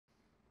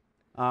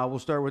We'll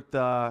start with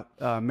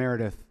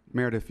Meredith.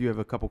 Meredith, you have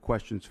a couple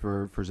questions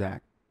for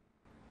Zach.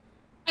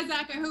 Hi,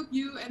 Zach. I hope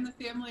you and the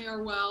family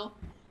are well.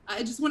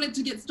 I just wanted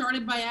to get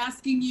started by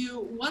asking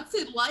you, what's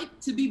it like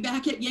to be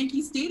back at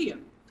Yankee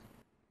Stadium?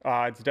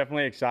 It's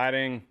definitely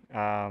exciting.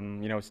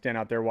 Stand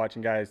out there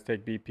watching guys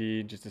take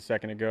BP just a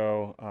second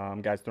ago,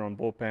 guys throwing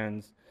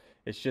bullpens.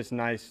 It's just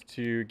nice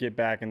to get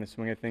back in the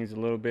swing of things a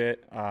little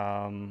bit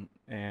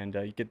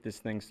and get this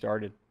thing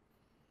started.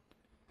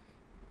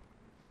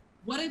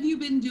 What have you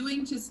been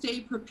doing to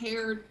stay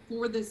prepared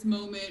for this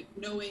moment,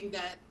 knowing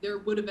that there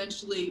would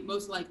eventually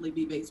most likely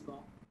be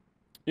baseball?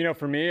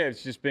 For me,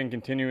 it's just been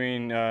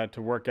continuing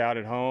to work out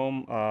at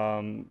home,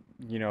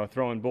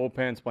 throwing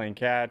bullpens, playing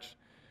catch.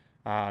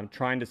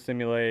 Trying to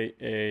simulate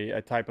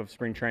a type of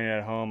spring training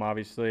at home.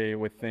 Obviously,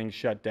 with things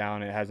shut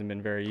down, it hasn't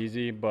been very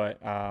easy, but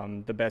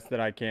the best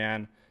that I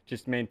can,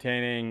 just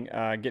maintaining,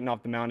 getting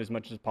off the mound as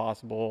much as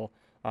possible,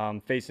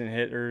 facing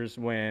hitters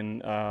when,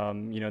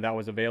 that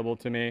was available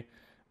to me.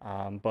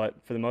 But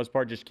for the most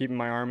part, just keeping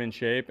my arm in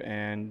shape,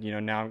 and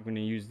now I'm going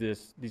to use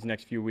these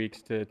next few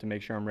weeks to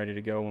make sure I'm ready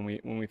to go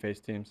when we face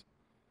teams.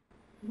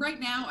 Right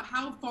now,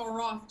 how far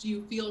off do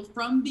you feel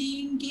from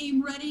being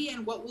game ready,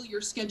 and what will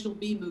your schedule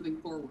be moving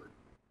forward?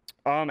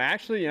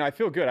 Actually, I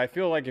feel good. I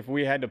feel like if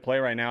we had to play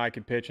right now, I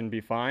could pitch and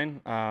be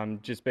fine,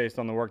 just based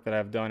on the work that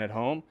I've done at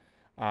home.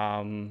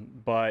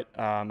 But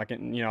I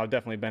can, I'll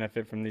definitely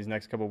benefit from these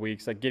next couple of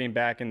weeks, like getting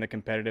back in the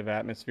competitive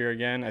atmosphere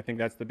again. I think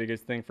that's the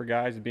biggest thing for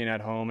guys, being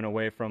at home and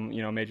away from,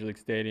 Major League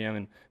Stadium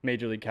and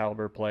Major League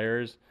caliber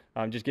players.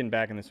 Just getting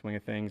back in the swing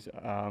of things.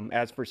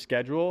 As for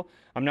schedule,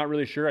 I'm not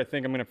really sure. I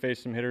think I'm going to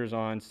face some hitters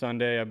on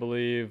Sunday, I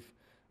believe.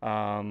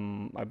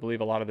 I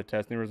believe a lot of the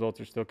testing results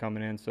are still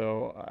coming in,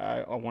 so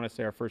I want to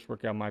say our first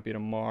workout might be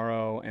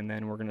tomorrow, and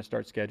then we're going to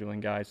start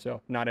scheduling guys. So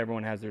not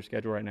everyone has their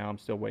schedule right now. I'm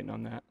still waiting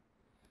on that.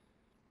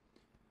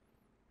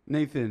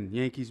 Nathan,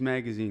 Yankees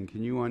Magazine,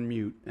 can you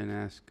unmute and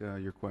ask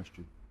your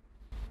question?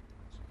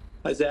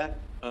 Hi, Zach.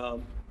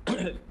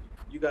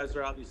 You guys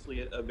are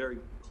obviously a very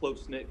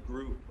close-knit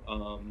group.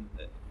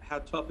 How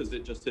tough is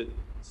it just to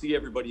see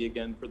everybody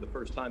again for the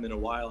first time in a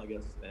while, I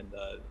guess, and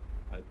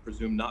I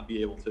presume not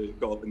be able to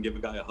go up and give a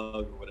guy a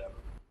hug or whatever?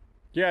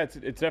 Yeah, it's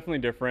definitely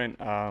different.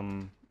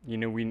 We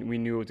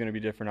knew it was going to be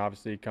different,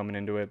 obviously, coming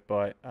into it,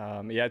 but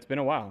yeah, it's been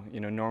a while.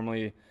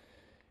 Normally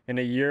in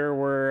a year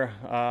where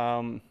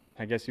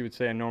I guess you would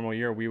say a normal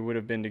year, we would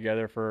have been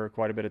together for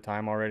quite a bit of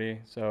time already.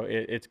 So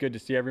it's good to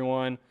see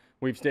everyone.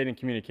 We've stayed in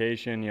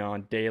communication,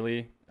 on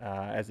daily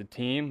as a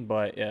team,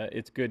 but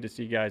it's good to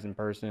see guys in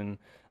person.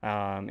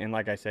 And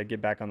like I said,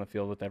 get back on the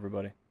field with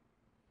everybody.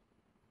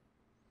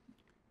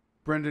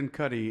 Brendan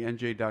Cuddy,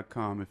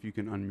 NJ.com, if you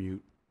can unmute.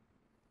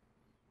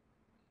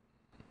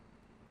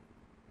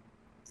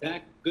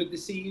 Zach, good to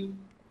see you.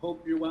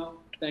 Hope you're well.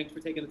 Thanks for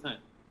taking the time.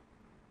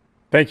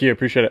 Thank you.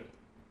 Appreciate it.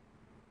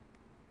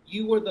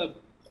 You were the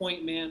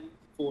point man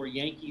for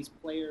Yankees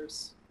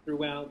players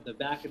throughout the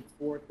back and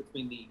forth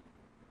between the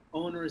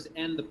owners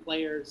and the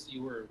players.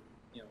 You were,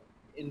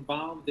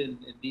 involved in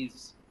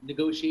these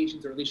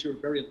negotiations, or at least you were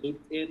very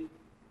looped in.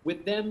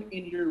 With them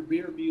in your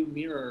rearview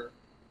mirror,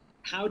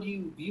 how do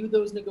you view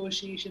those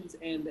negotiations?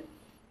 And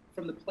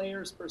from the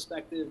players'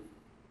 perspective,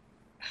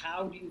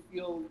 how do you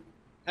view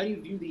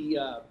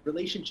the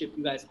relationship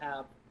you guys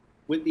have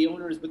with the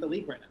owners, with the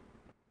league right now?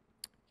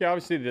 Yeah,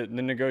 obviously the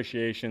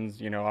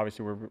negotiations,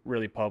 obviously were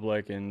really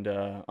public, and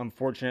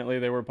unfortunately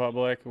they were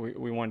public.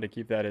 We wanted to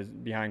keep that as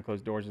behind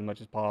closed doors as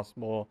much as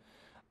possible.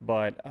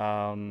 But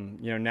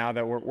now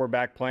that we're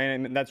back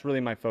playing, and that's really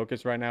my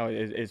focus right now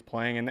is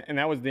playing, and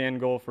that was the end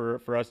goal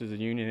for us as a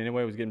union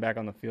anyway, was getting back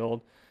on the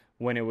field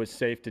when it was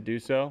safe to do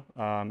so.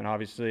 And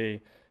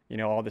obviously,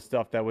 all the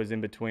stuff that was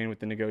in between with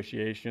the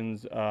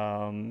negotiations,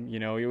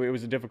 it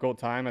was a difficult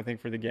time, I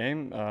think, for the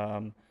game.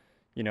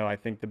 I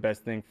think the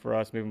best thing for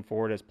us moving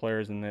forward as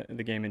players in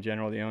the game in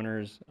general, the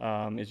owners,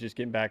 is just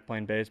getting back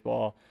playing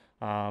baseball.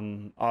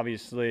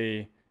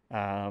 Obviously,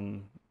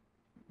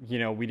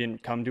 we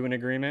didn't come to an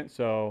agreement,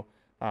 so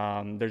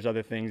there's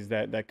other things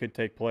that could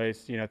take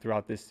place,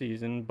 throughout this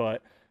season.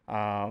 But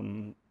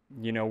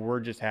we're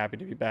just happy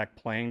to be back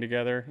playing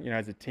together,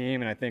 as a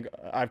team. And I think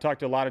I've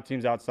talked to a lot of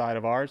teams outside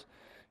of ours,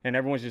 and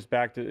everyone's just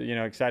back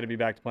to, excited to be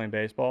back to playing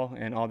baseball,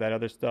 and all that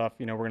other stuff.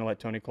 We're going to let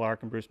Tony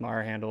Clark and Bruce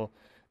Meyer handle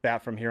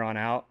that from here on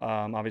out.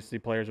 Obviously,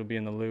 players will be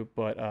in the loop,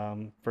 but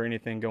for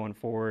anything going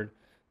forward,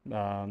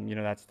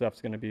 that stuff's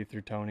going to be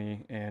through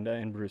Tony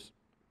and Bruce.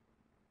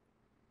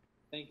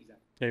 Thank you, Zach.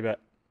 Yeah, you bet.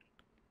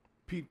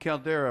 Pete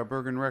Caldera,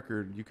 Bergen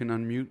Record, you can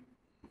unmute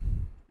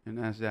and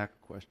ask Zach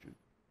a question.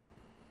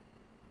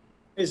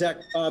 Hey, Zach.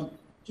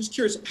 Just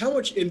curious, how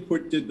much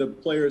input did the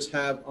players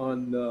have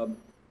on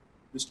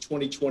this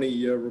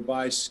 2020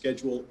 revised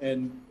schedule,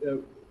 and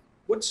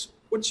what's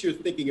your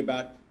thinking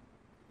about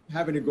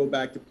having to go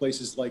back to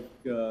places like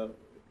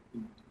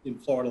in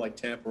Florida, like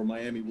Tampa or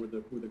Miami, where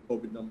the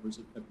COVID numbers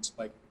have been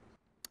spiking?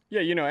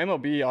 Yeah,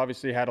 MLB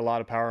obviously had a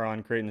lot of power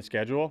on creating the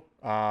schedule.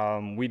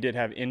 We did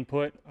have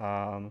input.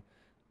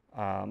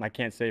 I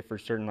can't say for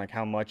certain like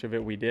how much of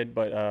it we did,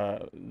 but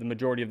the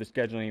majority of the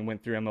scheduling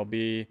went through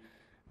MLB.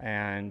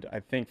 And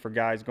I think for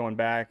guys going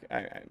back,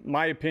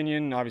 my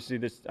opinion, obviously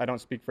I don't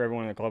speak for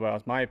everyone in the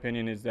clubhouse. My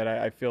opinion is that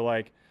I feel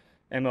like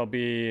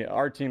MLB,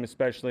 our team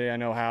especially, I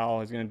know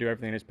Hal is going to do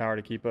everything in his power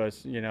to keep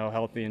us,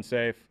 healthy and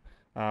safe.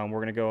 We're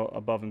going to go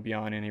above and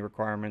beyond any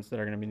requirements that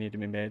are going to need to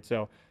be made.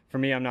 So for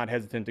me, I'm not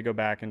hesitant to go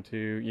back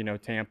into,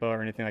 Tampa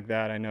or anything like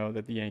that. I know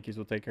that the Yankees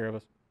will take care of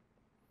us.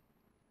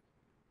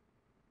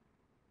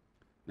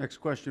 Next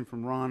question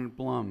from Ron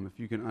Blum, if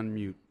you can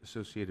unmute,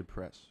 Associated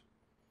Press.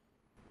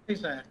 Hey,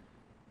 Zach.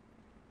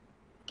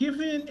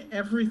 Given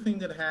everything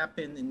that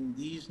happened in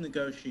these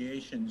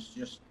negotiations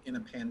just in a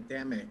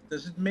pandemic,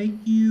 does it make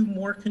you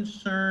more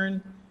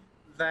concerned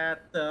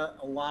that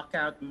a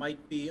lockout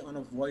might be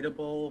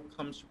unavoidable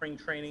come spring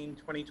training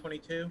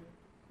 2022?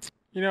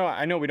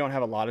 I know we don't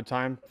have a lot of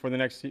time before the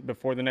next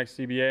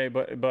CBA,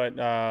 but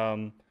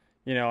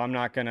I'm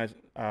not going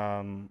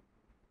to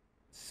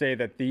say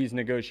that these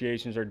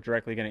negotiations are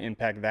directly going to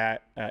impact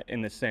that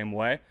in the same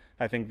way.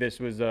 I think this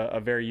was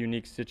a very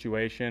unique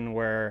situation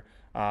where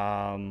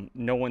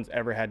no one's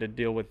ever had to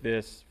deal with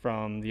this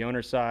from the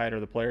owner's side or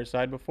the player's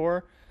side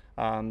before.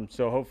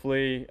 So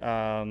hopefully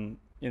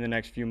in the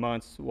next few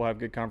months we'll have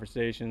good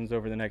conversations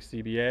over the next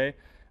CBA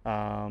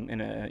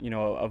and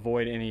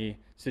avoid any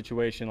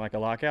situation like a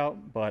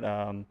lockout. But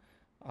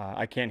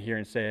I can't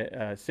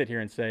sit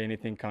here and say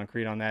anything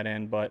concrete on that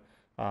end. But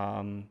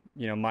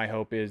my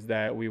hope is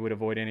that we would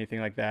avoid anything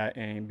like that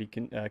and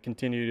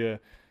continue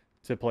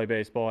to play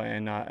baseball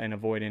and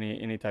avoid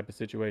any type of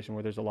situation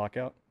where there's a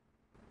lockout.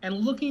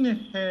 And looking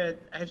ahead,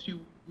 as you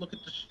look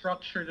at the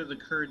structure that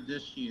occurred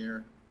this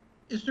year,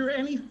 is there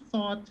any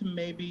thought to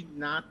maybe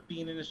not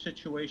being in a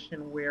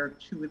situation where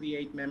 2 of the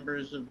 8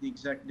 members of the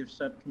executive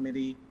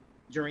subcommittee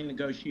during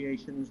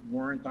negotiations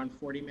weren't on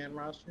 40-man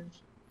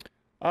rosters?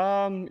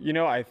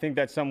 I think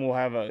that's something we'll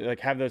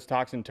have those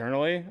talks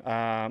internally.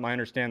 I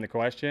understand the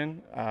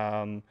question.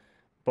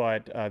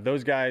 But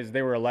those guys,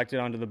 they were elected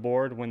onto the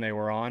board when they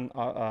were on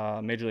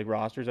Major League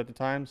rosters at the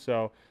time.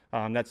 So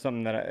that's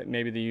something that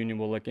maybe the union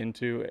will look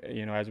into,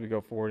 as we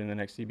go forward in the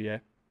next CBA.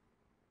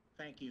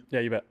 Thank you. Yeah,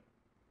 you bet.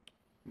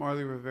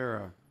 Marley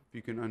Rivera, if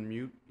you can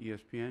unmute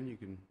ESPN, you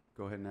can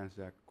go ahead and ask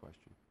Zach a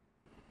question.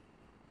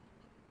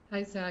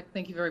 Hi, Zach.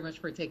 Thank you very much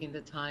for taking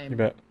the time. You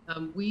bet.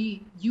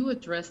 You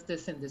addressed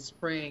this in the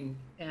spring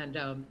and,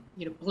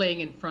 playing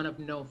in front of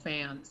no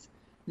fans.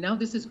 Now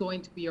this is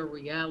going to be a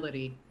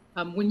reality.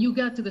 When you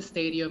got to the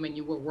stadium and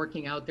you were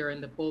working out there in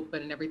the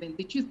bullpen and everything,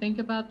 did you think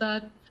about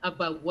that,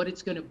 about what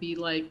it's going to be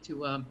like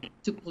to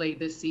play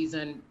this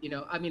season?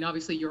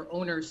 Obviously your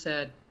owner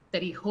said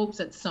that he hopes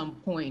at some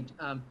point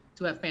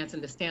to have fans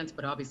in the stands,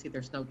 but obviously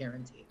there's no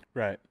guarantee.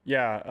 Right.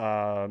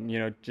 Yeah.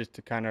 Just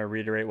to kind of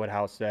reiterate what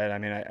Hal said,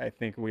 I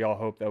think we all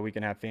hope that we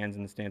can have fans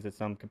in the stands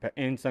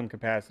in some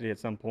capacity at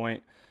some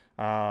point.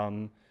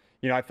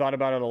 I thought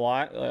about it a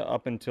lot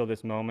up until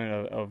this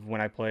moment of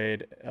when I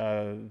played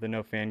the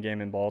no fan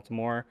game in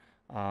Baltimore.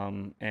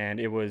 And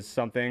it was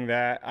something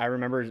that I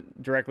remember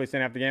directly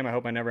saying after the game, I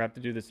hope I never have to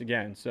do this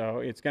again. So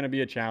it's going to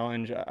be a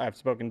challenge. I've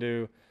spoken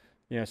to,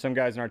 some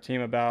guys in our team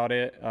about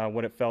it,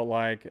 what it felt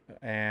like.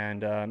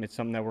 And it's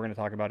something that we're going to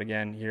talk about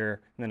again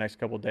here in the next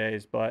couple of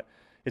days. But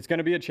it's going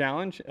to be a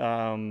challenge.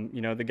 I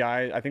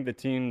think the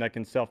team that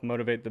can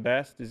self-motivate the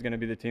best is going to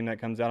be the team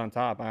that comes out on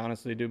top. I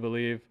honestly do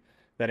believe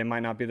that it might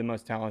not be the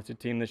most talented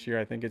team this year.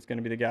 I think it's going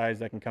to be the guys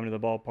that can come to the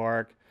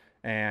ballpark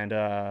and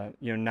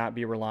not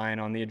be relying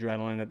on the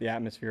adrenaline that the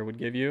atmosphere would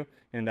give you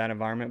in that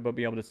environment, but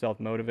be able to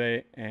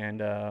self-motivate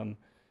and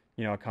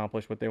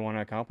accomplish what they want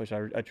to accomplish.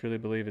 I truly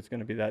believe it's going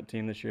to be that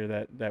team this year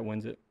that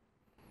wins it.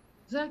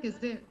 Zach,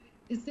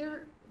 is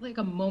there like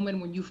a moment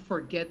when you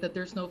forget that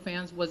there's no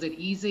fans? Was it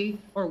easy,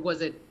 or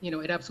was it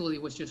it absolutely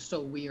was just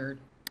so weird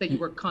that you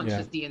were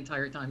conscious the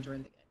entire time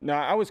during the game? No,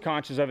 I was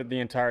conscious of it the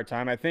entire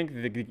time. I think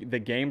the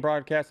game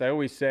broadcast, I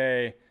always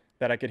say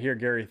that I could hear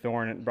Gary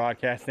Thorne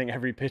broadcasting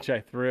every pitch I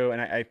threw,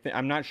 and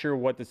I'm not sure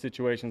what the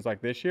situation's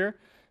like this year,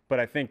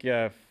 but I think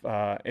if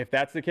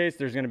that's the case,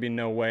 there's going to be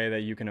no way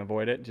that you can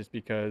avoid it, just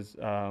because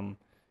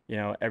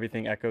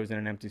everything echoes in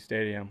an empty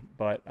stadium.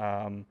 But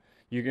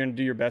you're going to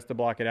do your best to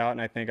block it out,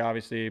 and I think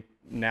obviously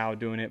now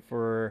doing it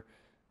for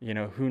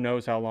who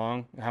knows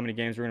how many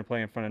games we're going to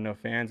play in front of no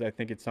fans. I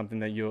think it's something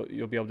that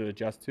you'll be able to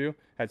adjust to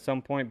at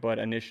some point, but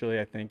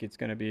initially I think it's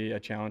going to be a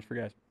challenge for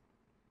guys.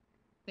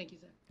 Thank you,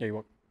 Zach. Yeah, you're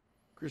welcome.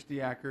 Christy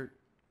Ackert,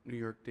 New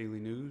York Daily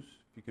News.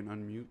 If you can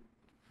unmute, you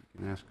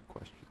can ask a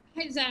question.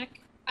 Hi, Zach.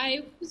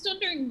 I was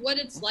wondering what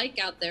it's like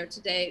out there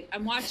today.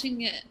 I'm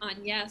watching it on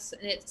Yes,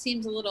 and it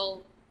seems a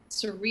little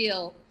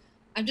surreal.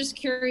 I'm just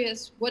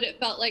curious what it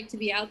felt like to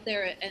be out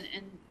there,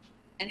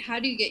 and how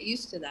do you get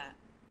used to that?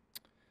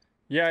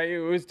 Yeah, it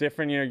was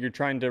different. You're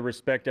trying to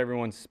respect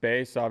everyone's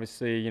space.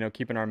 Obviously,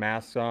 keeping our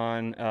masks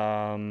on,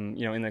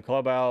 in the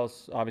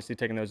clubhouse, obviously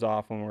taking those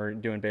off when we're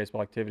doing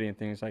baseball activity and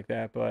things like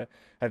that. But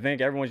I think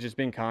everyone's just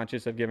being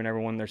conscious of giving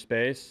everyone their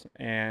space.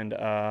 And,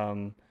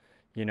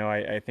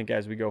 I think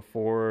as we go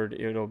forward,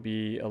 it'll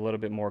be a little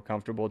bit more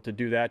comfortable to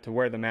do that, to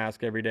wear the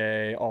mask every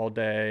day, all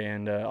day,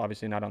 and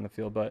obviously not on the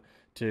field, but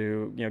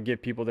to,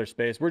 give people their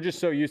space. We're just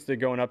so used to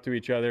going up to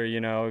each other,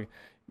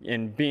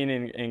 and being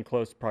in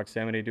close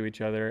proximity to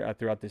each other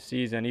throughout the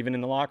season, even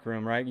in the locker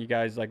room, right? You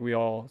guys, like, we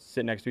all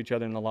sit next to each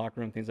other in the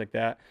locker room, things like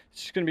that.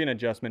 It's just going to be an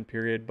adjustment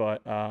period,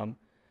 but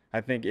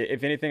I think,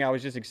 if anything, I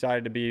was just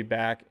excited to be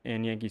back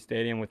in Yankee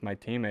Stadium with my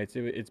teammates.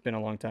 It's been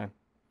a long time.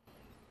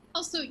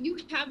 Also, you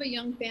have a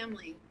young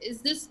family. Is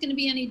this going to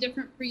be any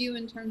different for you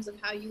in terms of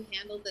how you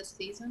handle this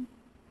season?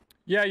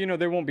 Yeah,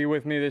 they won't be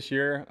with me this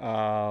year.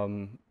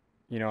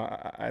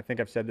 I think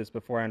I've said this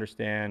before. I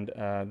understand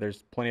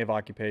there's plenty of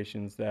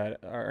occupations that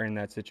are in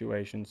that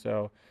situation.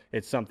 So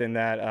it's something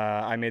that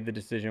I made the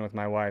decision with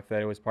my wife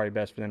that it was probably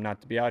best for them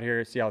not to be out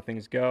here, see how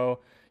things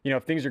go.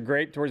 If things are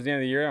great towards the end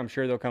of the year, I'm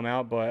sure they'll come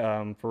out.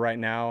 But for right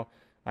now,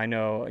 I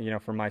know,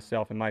 for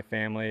myself and my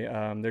family,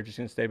 they're just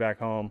going to stay back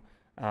home.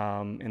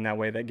 In that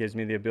way, that gives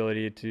me the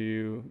ability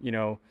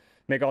to,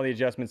 make all the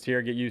adjustments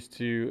here, get used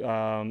to,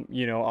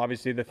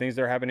 obviously the things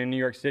that are happening in New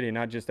York City,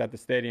 not just at the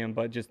stadium,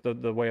 but just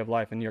the way of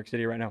life in New York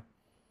City right now.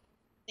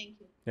 Thank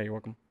you. Yeah, you're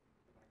welcome.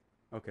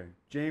 Okay.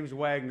 James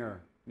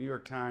Wagner, New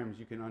York Times.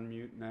 You can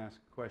unmute and ask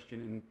a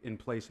question in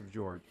place of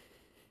George.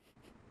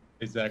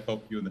 Hey, Zach,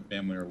 hope you and the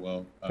family are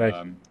well. Thanks.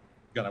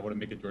 God, I want to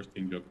make a George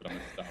King joke, but I'm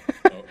going to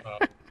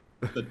stop.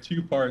 So, the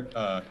two-part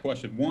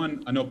question.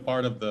 One, I know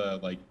part of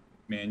the,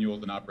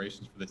 manuals and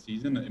operations for the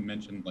season, it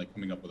mentioned,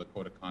 coming up with a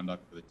code of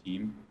conduct for the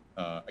team.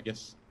 I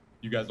guess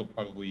you guys will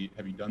probably,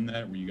 have you done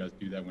that? Will you guys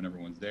do that when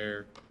everyone's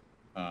there?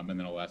 And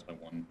then I'll ask my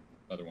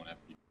other one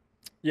after you.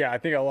 Yeah, I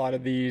think a lot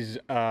of these,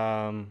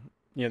 the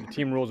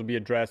team rules will be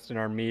addressed in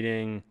our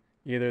meeting,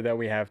 either that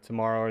we have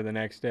tomorrow or the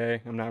next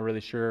day. I'm not really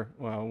sure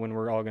when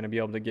we're all going to be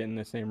able to get in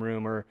the same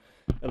room, or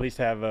at least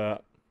have I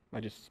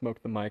just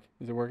smoked the mic.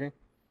 Is it working?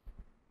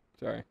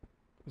 Sorry.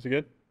 Is it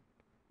good?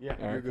 Yeah,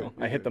 all right, you're good. cool.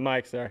 You're I hit good. the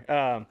mic, sorry.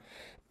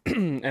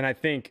 And I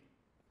think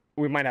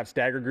we might have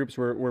stagger groups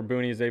where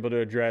Booney is able to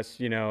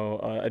address,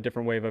 a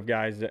different wave of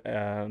guys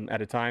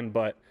at a time.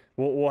 But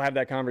we'll have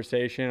that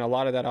conversation. A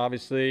lot of that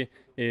obviously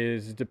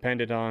is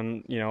dependent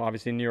on,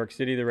 obviously New York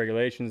City, the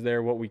regulations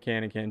there, what we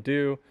can and can't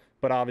do.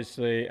 But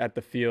obviously at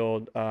the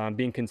field,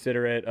 being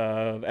considerate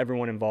of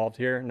everyone involved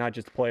here, not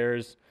just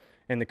players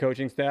and the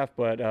coaching staff,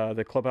 but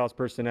the clubhouse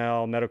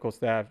personnel, medical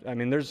staff. I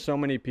mean, there's so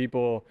many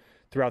people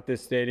throughout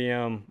this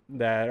stadium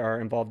that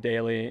are involved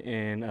daily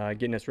in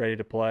getting us ready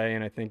to play.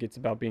 And I think it's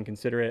about being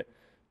considerate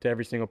to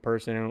every single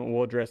person. And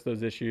we'll address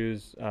those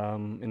issues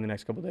in the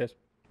next couple of days.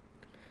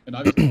 And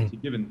obviously,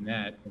 given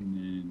that, and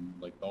then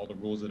all the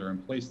rules that are in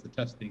place, the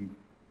testing,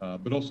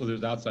 but also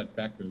there's outside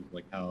factors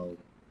like how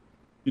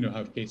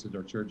cases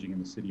are surging in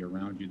the city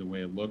around you, the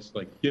way it looks.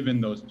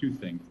 Given those two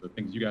things, the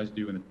things you guys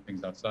do and the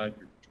things outside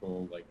your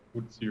control,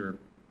 what's your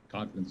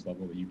confidence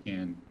level that you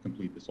can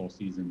complete this whole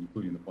season,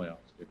 including the playoffs?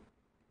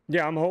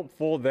 Yeah, I'm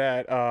hopeful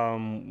that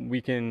we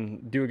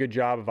can do a good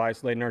job of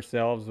isolating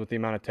ourselves with the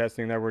amount of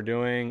testing that we're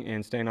doing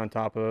and staying on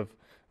top of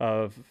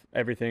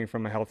everything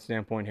from a health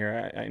standpoint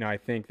here. I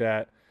think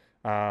that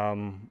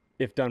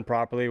if done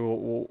properly,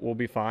 we'll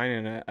be fine.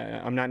 And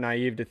I'm not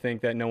naive to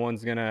think that no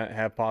one's going to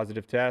have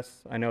positive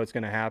tests. I know it's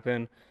going to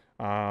happen,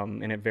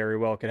 and it very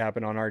well could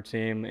happen on our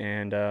team.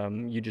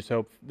 And you just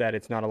hope that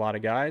it's not a lot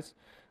of guys.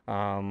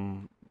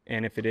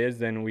 And if it is,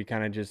 then we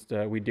kind of just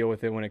we deal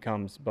with it when it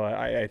comes. But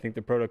I think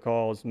the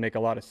protocols make a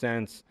lot of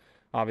sense.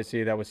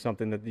 Obviously, that was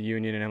something that the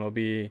union and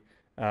MLB,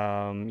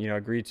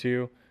 agreed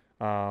to,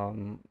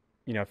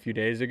 a few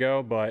days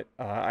ago. But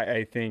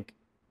I think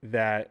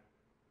that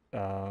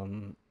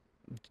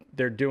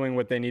they're doing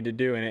what they need to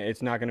do, and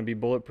it's not going to be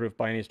bulletproof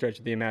by any stretch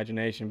of the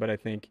imagination. But I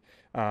think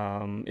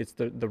it's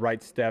the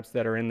right steps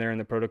that are in there in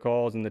the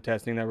protocols and the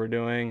testing that we're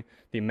doing.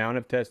 The amount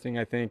of testing,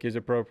 I think, is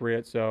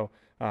appropriate. So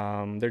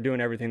they're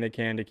doing everything they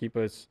can to keep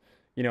us,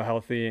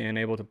 healthy and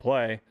able to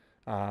play.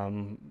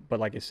 But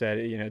like I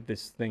said,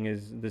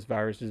 this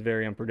virus is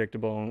very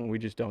unpredictable, and we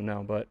just don't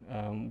know. But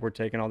we're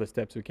taking all the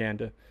steps we can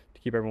to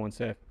keep everyone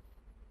safe.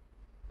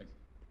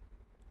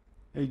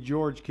 Hey,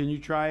 George, can you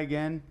try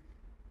again?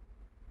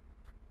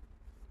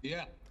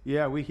 Yeah.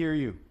 Yeah, we hear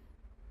you.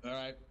 All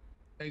right.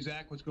 Hey,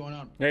 Zach, what's going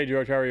on? Hey,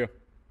 George, how are you?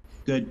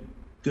 Good.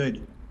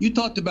 Good. You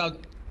talked about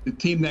the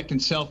team that can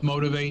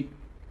self-motivate,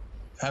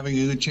 having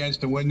a good chance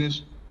to win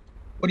this.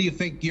 What do you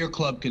think your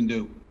club can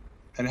do?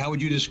 And how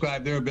would you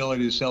describe their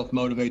ability to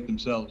self-motivate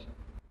themselves?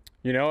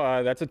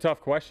 That's a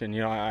tough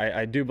question.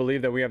 I do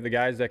believe that we have the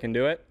guys that can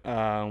do it.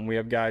 We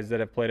have guys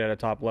that have played at a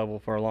top level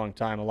for a long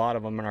time, a lot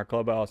of them in our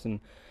clubhouse. And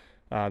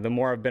the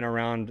more I've been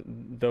around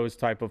those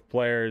type of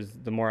players,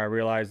 the more I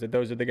realize that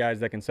those are the guys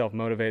that can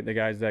self-motivate, the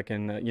guys that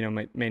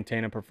can,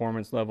 maintain a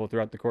performance level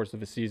throughout the course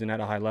of a season at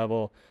a high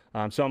level.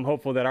 So I'm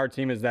hopeful that our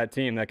team is that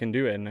team that can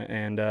do it.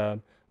 And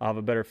I'll have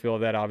a better feel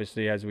of that,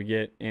 obviously, as we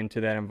get into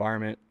that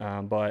environment.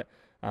 But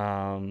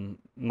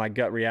my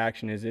gut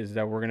reaction is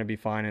that we're going to be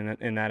fine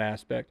in that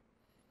aspect.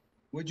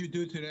 What'd you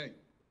do today?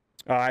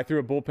 I threw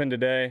a bullpen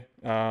today,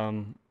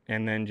 and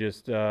then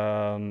just,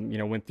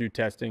 went through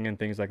testing and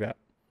things like that.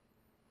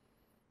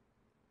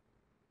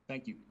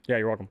 Thank you. Yeah,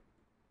 you're welcome.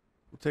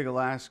 We'll take a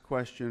last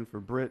question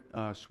for Britt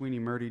Sweeney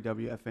Murdy,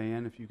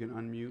 WFAN, if you can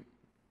unmute.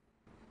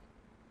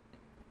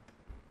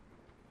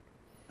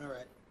 All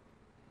right.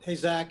 Hey,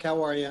 Zach,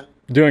 how are you?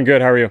 Doing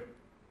good. How are you?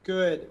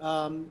 Good.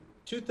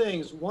 Two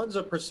things. One's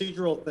a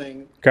procedural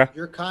thing. Okay.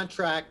 Your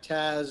contract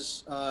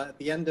has, at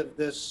the end of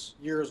this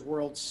year's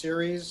World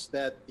Series,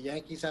 that the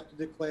Yankees have to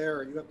declare,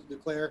 or you have to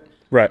declare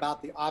Right.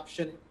 about the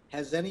option.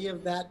 Has any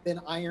of that been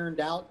ironed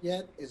out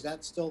yet? Is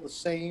that still the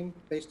same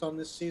based on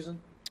this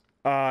season?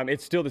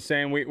 It's still the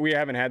same. We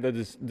haven't had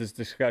those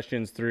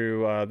discussions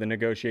through the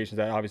negotiations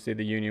that obviously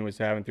the union was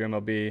having through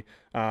MLB.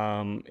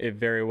 It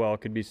very well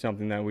could be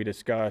something that we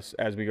discuss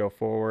as we go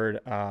forward.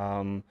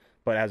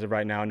 But as of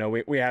right now, no,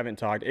 we haven't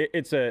talked.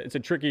 It's a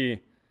tricky. I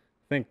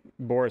think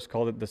Boris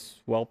called it the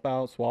swap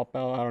out.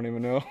 I don't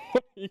even know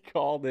what he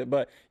called it.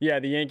 But yeah,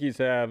 the Yankees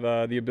have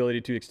the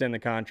ability to extend the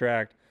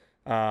contract.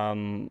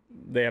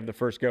 They have the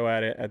first go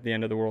at it at the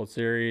end of the World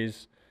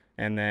Series.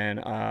 And then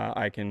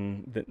I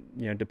can,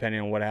 depending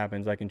on what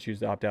happens, I can choose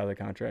to opt out of the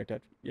contract.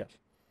 Yes.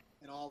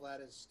 And all that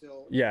is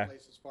still Yeah. in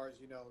place as far as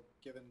you know,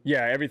 given.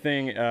 Yeah,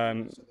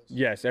 everything.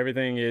 Yes,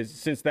 everything is.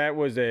 Since that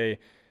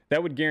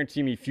would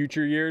guarantee me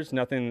future years.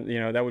 Nothing.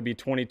 That would be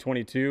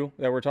 2022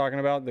 that we're talking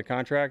about the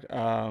contract.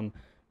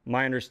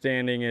 My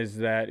understanding is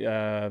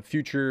that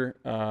future,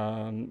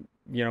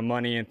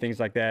 money and things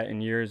like that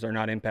in years are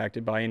not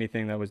impacted by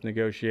anything that was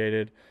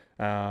negotiated.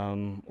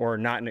 Or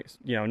not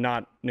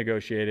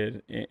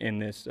negotiated in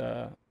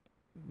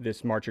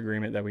this March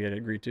agreement that we had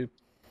agreed to.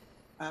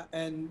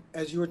 And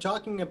as you were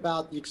talking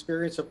about the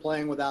experience of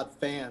playing without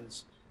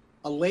fans,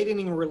 a late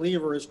inning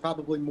reliever is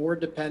probably more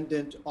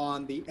dependent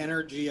on the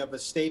energy of a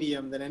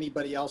stadium than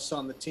anybody else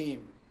on the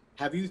team.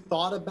 Have you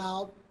thought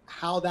about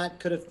how that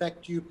could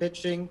affect you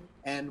pitching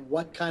and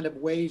what kind of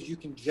ways you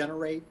can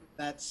generate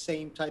that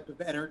same type of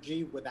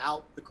energy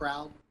without the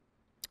crowd?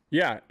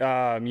 Yeah,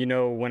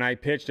 when I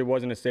pitched, it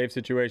wasn't a safe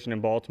situation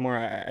in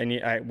Baltimore.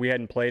 We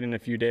hadn't played in a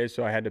few days,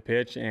 so I had to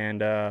pitch.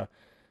 And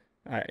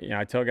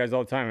I tell guys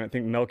all the time, I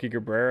think Melky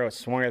Cabrera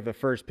swung at the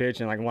first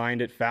pitch and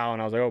lined it foul,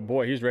 and I was like, oh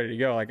boy, he's ready to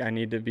go. I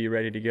need to be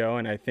ready to go.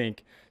 And I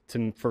think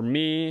for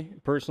me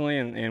personally,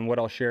 and what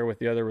I'll share with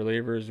the other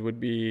relievers would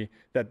be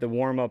that the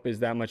warm up is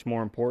that much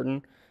more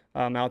important.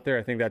 Out there.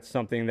 I think that's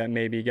something that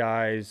maybe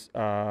guys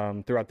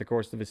throughout the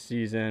course of a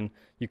season,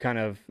 you kind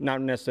of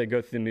not necessarily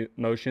go through the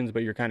motions,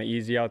 but you're kind of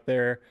easy out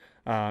there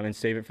and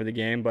save it for the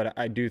game. But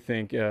I do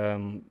think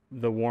the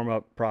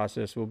warm-up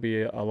process will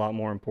be a lot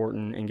more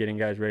important in getting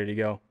guys ready to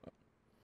go.